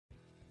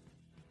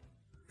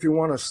If you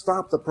want to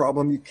stop the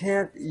problem, you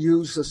can't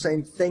use the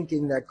same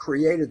thinking that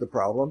created the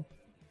problem.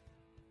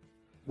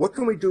 What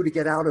can we do to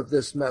get out of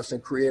this mess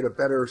and create a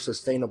better,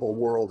 sustainable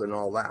world and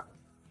all that?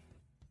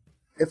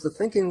 If the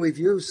thinking we've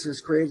used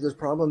has created this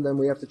problem, then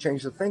we have to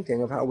change the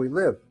thinking of how we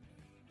live.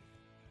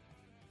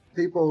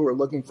 People who are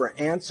looking for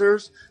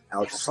answers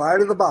outside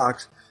of the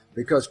box,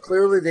 because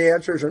clearly the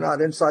answers are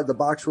not inside the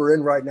box we're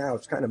in right now.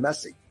 It's kind of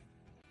messy.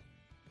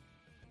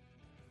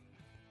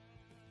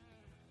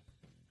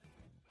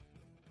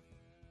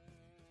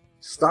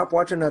 Stop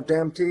watching that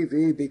damn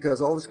TV,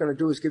 because all it's going to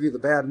do is give you the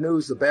bad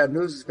news. The bad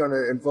news is going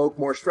to invoke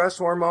more stress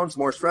hormones.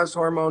 More stress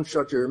hormones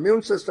shut your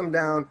immune system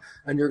down,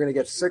 and you're going to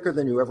get sicker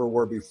than you ever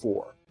were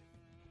before.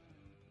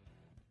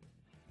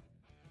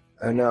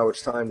 And now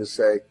it's time to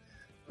say,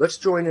 let's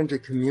join into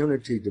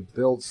community to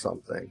build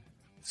something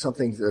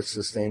that's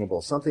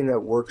sustainable, something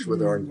that works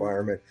with our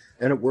environment,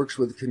 and it works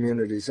with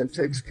communities and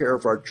takes care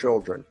of our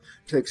children,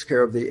 takes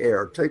care of the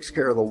air, takes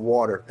care of the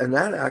water. And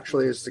that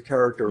actually is the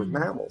character of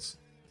mammals.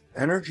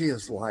 Energy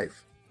is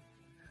life.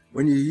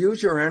 When you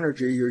use your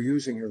energy, you're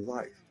using your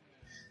life.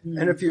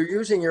 And if you're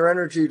using your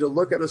energy to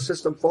look at a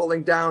system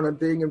falling down and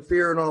being in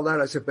fear and all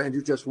that, I said, man,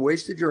 you just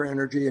wasted your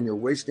energy and you're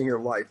wasting your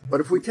life. But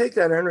if we take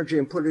that energy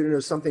and put it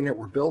into something that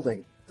we're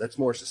building that's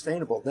more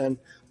sustainable, then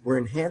we're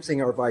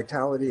enhancing our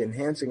vitality,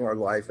 enhancing our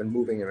life, and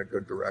moving in a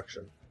good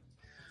direction.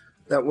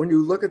 That when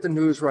you look at the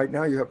news right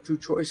now, you have two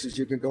choices.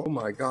 You can go, oh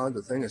my God,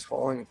 the thing is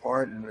falling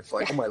apart, and it's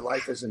like, oh, my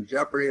life is in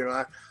jeopardy.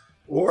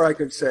 Or I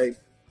could say,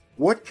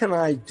 what can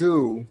I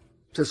do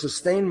to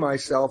sustain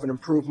myself and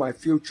improve my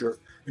future?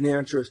 And the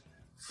answer is,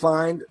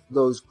 find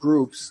those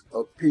groups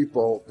of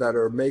people that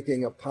are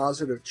making a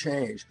positive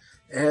change.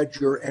 Add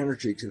your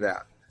energy to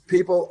that.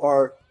 People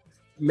are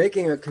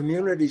making a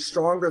community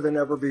stronger than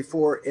ever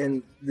before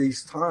in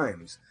these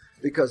times,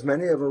 because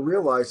many of them are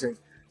realizing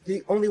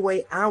the only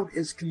way out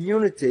is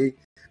community.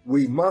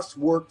 We must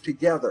work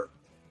together,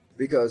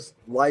 because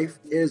life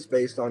is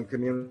based on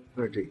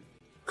community.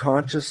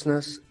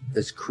 Consciousness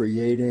is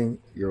creating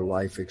your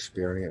life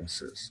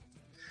experiences.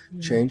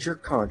 Change your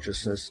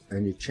consciousness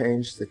and you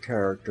change the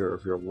character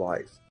of your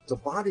life. The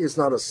body is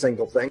not a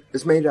single thing.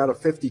 It's made out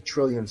of 50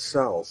 trillion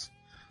cells.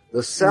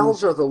 The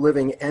cells are the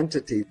living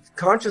entity.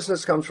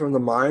 Consciousness comes from the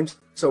mind.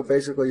 So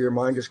basically your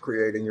mind is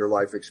creating your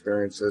life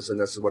experiences, and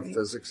this is what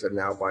physics and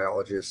now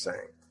biology is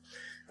saying.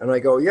 And I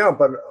go, yeah,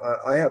 but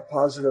I have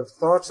positive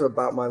thoughts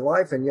about my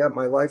life, and yet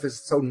my life is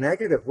so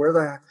negative. Where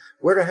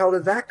the hell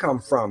did that come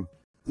from?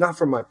 Not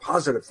from my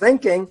positive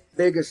thinking.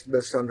 Biggest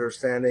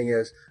misunderstanding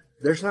is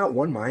there's not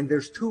one mind,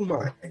 there's two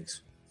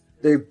minds.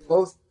 They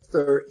both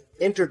are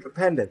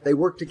interdependent. They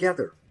work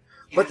together.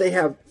 But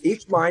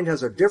each mind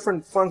has a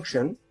different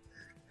function,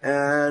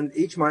 and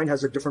each mind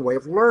has a different way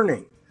of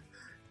learning.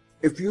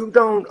 If you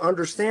don't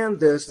understand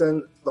this,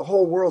 then the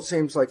whole world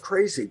seems like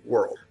crazy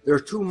world. There are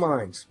two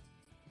minds.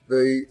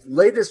 The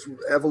latest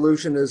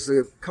evolution is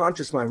the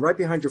conscious mind. Right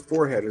behind your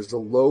forehead is the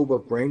lobe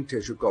of brain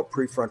tissue called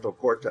prefrontal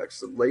cortex,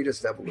 the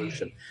latest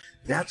evolution.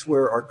 That's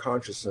where our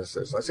consciousness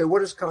is. I say,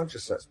 what is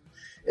consciousness?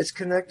 It's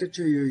connected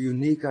to your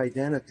unique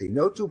identity.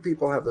 No two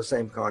people have the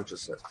same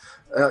consciousness.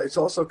 It's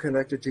also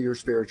connected to your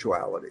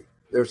spirituality.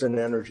 There's an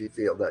energy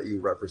field that you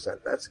represent.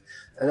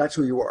 That's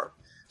who you are.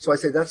 So I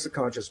say, that's the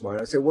conscious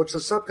mind. I say, what's the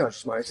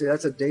subconscious mind? I say,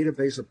 that's a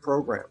database of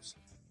programs.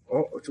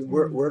 Oh,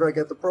 where do I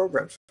get the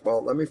programs?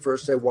 Well, let me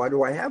first say, why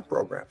do I have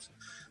programs?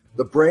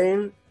 The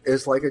brain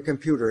is like a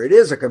computer. It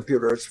is a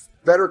computer. It's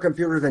a better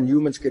computer than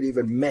humans could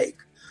even make.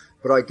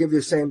 But I give you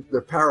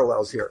the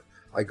parallels here.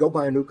 I go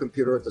buy a new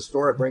computer at the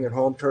store. I bring it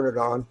home, turn it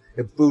on.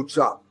 It boots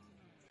up.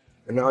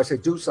 And now I say,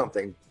 do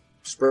something.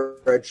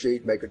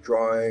 Spreadsheet, make a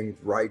drawing,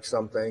 write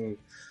something.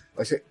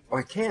 I say,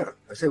 I can't.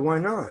 I say, why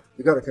not?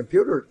 You got a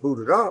computer, it's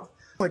booted up.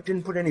 I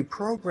didn't put any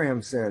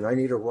programs in. I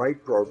need a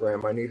write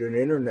program. I need an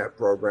internet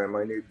program.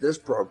 I need this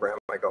program.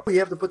 I go, you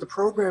have to put the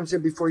programs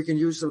in before you can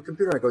use the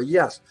computer. I go,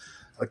 yes.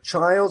 A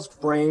child's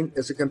brain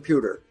is a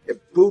computer.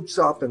 It boots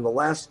up in the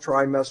last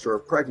trimester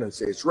of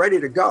pregnancy. It's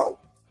ready to go.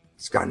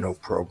 It's got no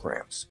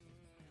programs.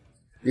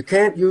 You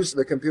can't use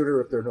the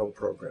computer if there are no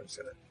programs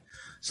in it.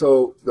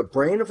 So the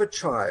brain of a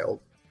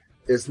child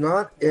is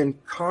not in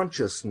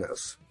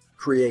consciousness,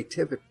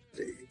 creativity,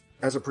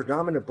 as a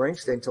predominant brain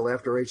state until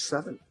after age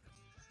 7.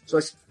 So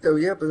I say, oh,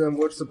 yeah, but then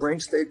what's the brain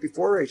state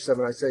before age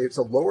 7? I say it's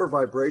a lower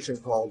vibration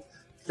called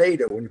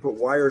theta. When you put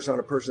wires on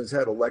a person's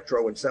head,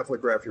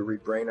 electroencephalograph, you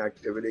read brain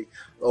activity.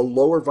 A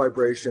lower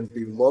vibration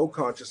below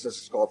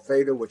consciousness is called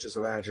theta, which is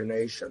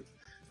imagination.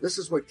 This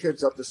is what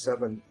kids up to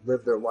 7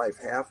 live their life,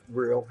 half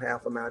real,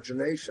 half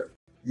imagination.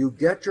 You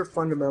get your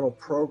fundamental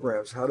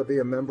programs, how to be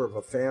a member of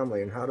a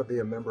family and how to be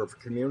a member of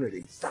a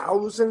community.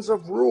 Thousands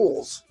of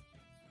rules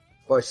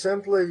by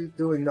simply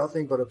doing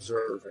nothing but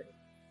observing.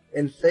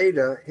 In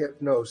theta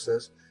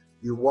hypnosis,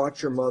 you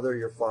watch your mother,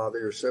 your father,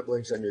 your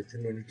siblings, and your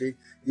community.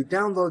 You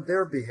download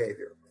their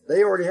behavior.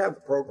 They already have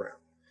the program.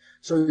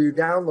 So you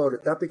download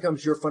it. That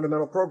becomes your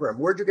fundamental program.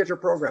 Where'd you get your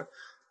program?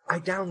 I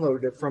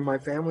downloaded it from my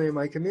family and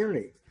my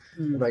community.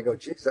 And I go,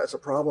 geez, that's a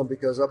problem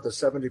because up to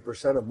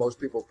 70% of most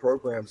people's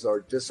programs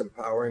are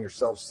disempowering or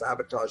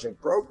self-sabotaging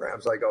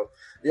programs. I go,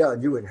 yeah,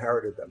 and you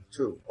inherited them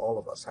too. All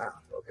of us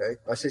have, okay?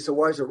 I say, so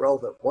why is it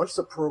relevant? Once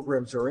the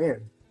programs are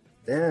in,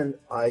 then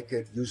I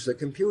could use the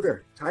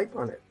computer, type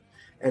on it,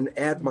 and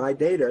add my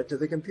data to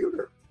the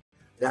computer.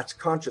 That's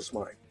conscious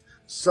mind.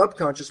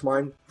 Subconscious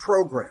mind,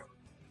 program.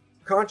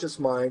 Conscious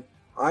mind,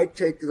 I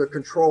take the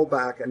control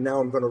back and now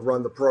I'm going to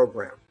run the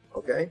program,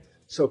 okay?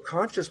 So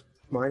conscious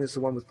mind is the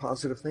one with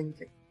positive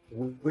thinking,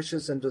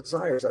 wishes and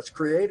desires. That's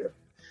creative.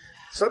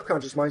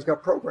 Subconscious mind's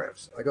got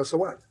programs. I go, so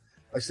what?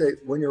 I say,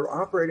 when you're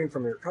operating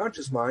from your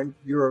conscious mind,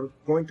 you're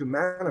going to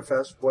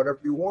manifest whatever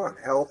you want.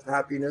 Health,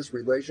 happiness,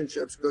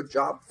 relationships, good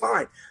job,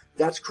 fine.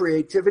 That's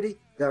creativity.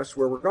 That's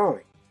where we're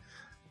going.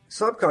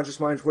 Subconscious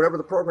mind, whatever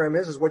the program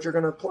is what you're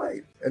going to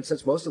play. And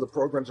since most of the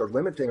programs are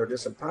limiting or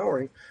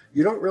disempowering,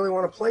 you don't really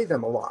want to play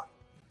them a lot.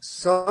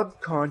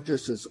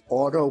 Subconscious is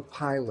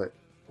autopilot.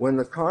 When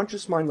the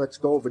conscious mind lets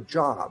go of a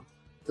job,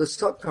 the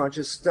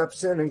subconscious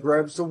steps in and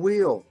grabs the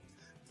wheel.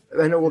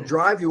 And it will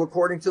drive you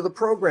according to the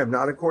program,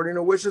 not according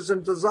to wishes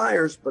and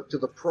desires, but to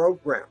the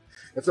program.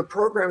 If the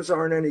programs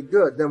aren't any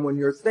good, then when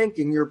you're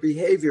thinking, your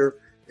behavior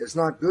is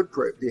not good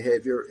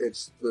behavior.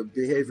 It's the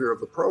behavior of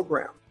the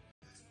program.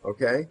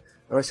 Okay?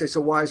 And I say, so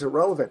why is it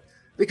relevant?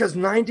 Because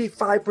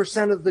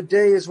 95% of the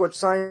day is what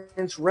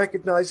science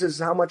recognizes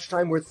how much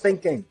time we're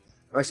thinking.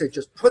 And I say,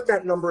 just put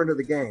that number into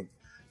the game.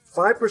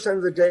 5%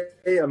 of the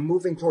day I'm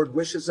moving toward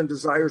wishes and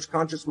desires,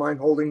 conscious mind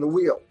holding the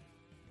wheel.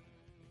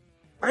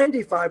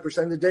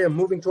 95% of the day I'm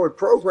moving toward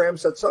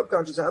programs that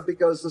subconscious have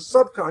because the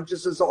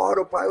subconscious is the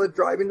autopilot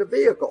driving the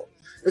vehicle.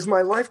 Is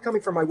my life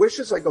coming from my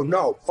wishes? I go,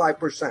 no,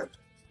 5%.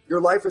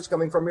 Your life is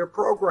coming from your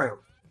program.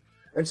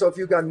 And so if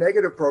you got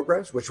negative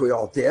programs, which we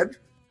all did,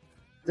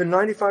 then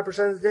 95%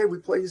 of the day we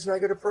play these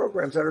negative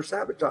programs that are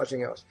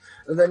sabotaging us.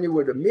 And then you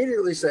would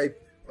immediately say,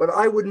 but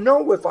I would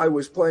know if I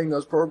was playing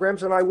those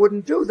programs and I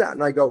wouldn't do that.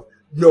 And I go,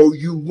 no,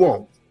 you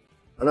won't.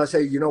 And I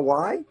say, you know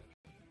why?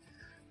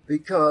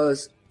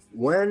 Because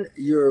when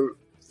you're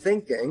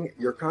thinking,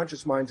 your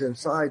conscious mind's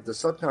inside, the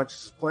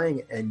subconscious is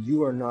playing, and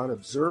you are not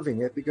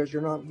observing it because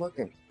you're not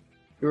looking.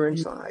 You're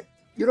inside.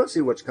 You don't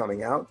see what's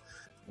coming out.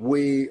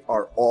 We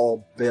are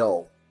all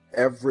Bill.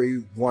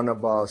 Every one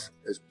of us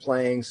is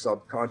playing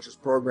subconscious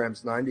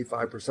programs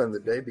 95% of the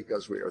day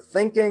because we are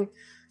thinking,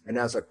 and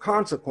as a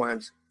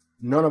consequence,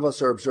 none of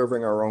us are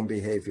observing our own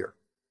behavior.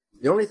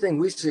 The only thing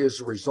we see is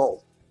the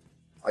result.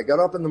 I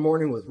got up in the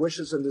morning with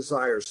wishes and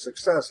desires,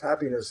 success,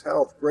 happiness,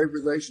 health, great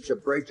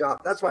relationship, great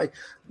job. That's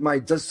my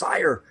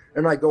desire.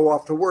 And I go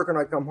off to work and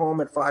I come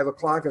home at 5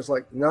 o'clock. It's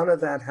like, none of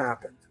that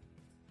happened.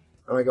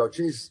 And I go,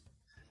 geez,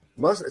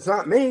 it's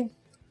not me.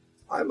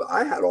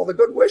 I had all the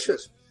good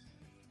wishes.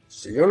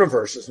 It's the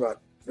universe is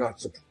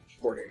not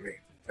supporting me.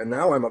 And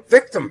now I'm a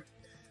victim.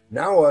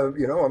 Now,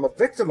 I'm a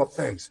victim of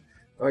things.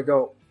 I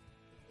go,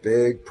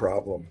 big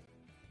problem.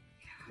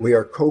 We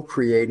are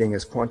co-creating,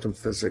 as quantum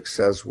physics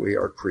says, we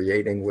are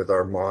creating with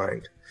our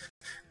mind.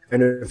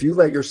 And if you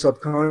let your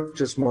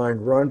subconscious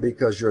mind run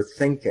because you're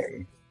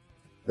thinking,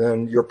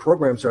 then your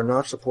programs are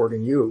not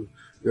supporting you.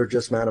 You're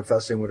just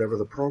manifesting whatever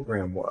the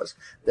program was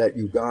that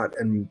you got.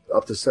 And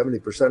up to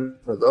 70%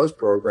 of those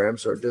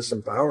programs are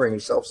disempowering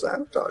and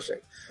self-sabotaging.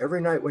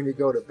 Every night when you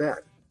go to bed,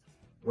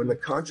 when the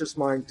conscious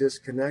mind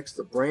disconnects,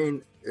 the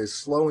brain is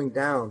slowing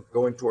down,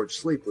 going towards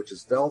sleep, which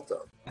is delta.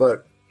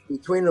 But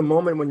between the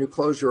moment when you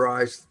close your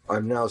eyes,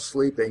 I'm now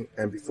sleeping,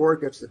 and before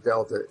it gets to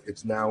delta,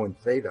 it's now in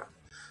theta.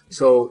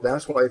 So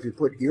that's why if you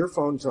put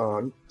earphones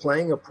on,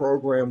 playing a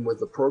program with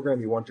the program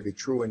you want to be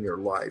true in your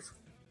life,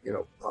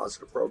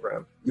 positive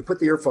program, you put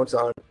the earphones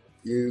on,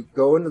 you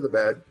go into the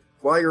bed.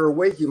 While you're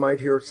awake, you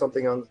might hear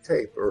something on the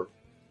tape or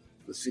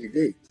the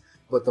CD.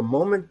 But the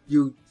moment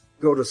you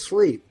go to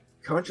sleep,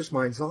 conscious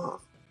mind's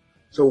off.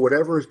 So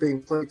whatever is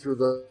being played through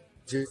the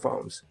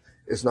earphones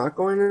is not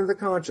going into the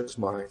conscious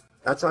mind.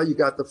 That's how you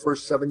got the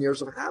first 7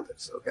 years of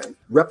habits, okay?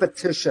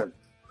 Repetition.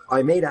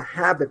 I made a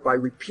habit by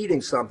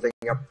repeating something,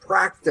 a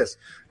practice.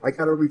 I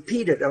got to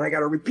repeat it, and I got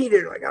to repeat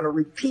it, and I got to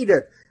repeat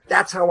it.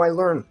 That's how I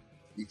learn.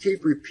 You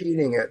keep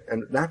repeating it,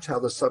 and that's how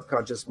the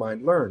subconscious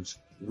mind learns.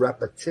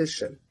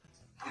 Repetition.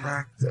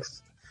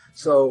 Practice.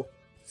 So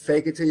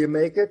fake it till you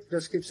make it.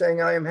 Just keep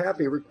saying, I am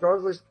happy,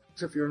 regardless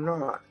if you're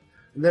not.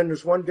 And then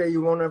there's one day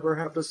you won't ever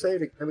have to say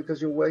it again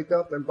because you'll wake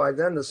up, and by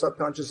then the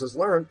subconscious has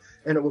learned,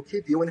 and it will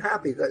keep you in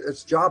happy.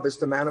 Its job is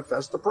to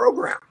manifest the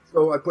program.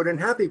 So I put in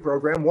happy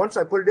program. Once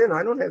I put it in,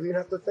 I don't even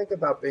have to think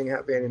about being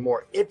happy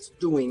anymore. It's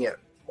doing it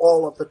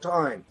all of the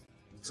time.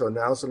 So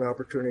now's an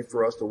opportunity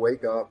for us to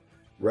wake up,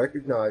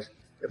 recognize,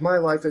 if my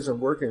life isn't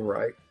working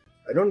right,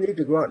 I don't need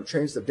to go out and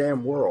change the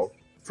damn world.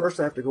 First,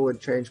 I have to go and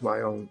change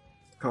my own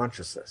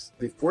consciousness.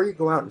 Before you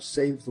go out and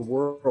save the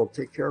world,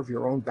 take care of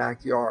your own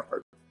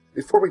backyard.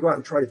 Before we go out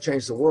and try to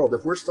change the world,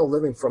 if we're still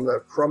living from the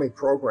crummy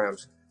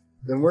programs,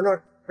 then we're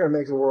not going to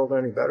make the world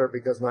any better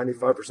because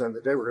 95% of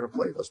the day we're going to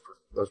play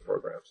those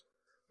programs.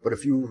 But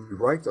if you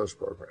rewrite those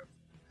programs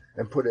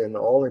and put in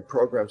all the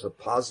programs of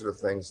positive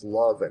things,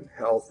 love and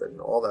health and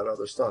all that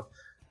other stuff,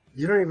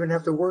 You don't even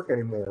have to work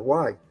anymore.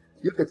 Why?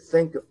 You could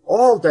think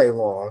all day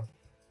long,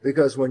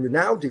 because when you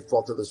now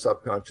default to the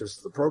subconscious,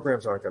 the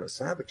programs aren't going to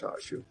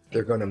sabotage you.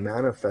 They're going to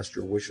manifest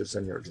your wishes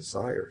and your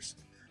desires.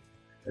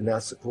 And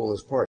that's the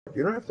coolest part.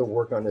 You don't have to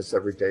work on this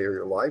every day of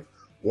your life.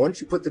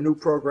 Once you put the new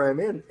program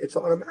in, it's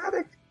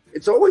automatic.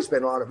 It's always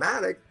been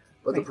automatic,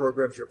 but the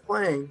programs you're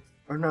playing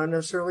are not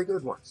necessarily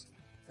good ones.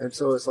 And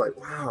so it's like,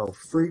 wow,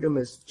 freedom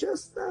is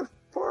just that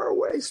far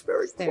away. It's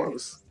very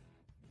close.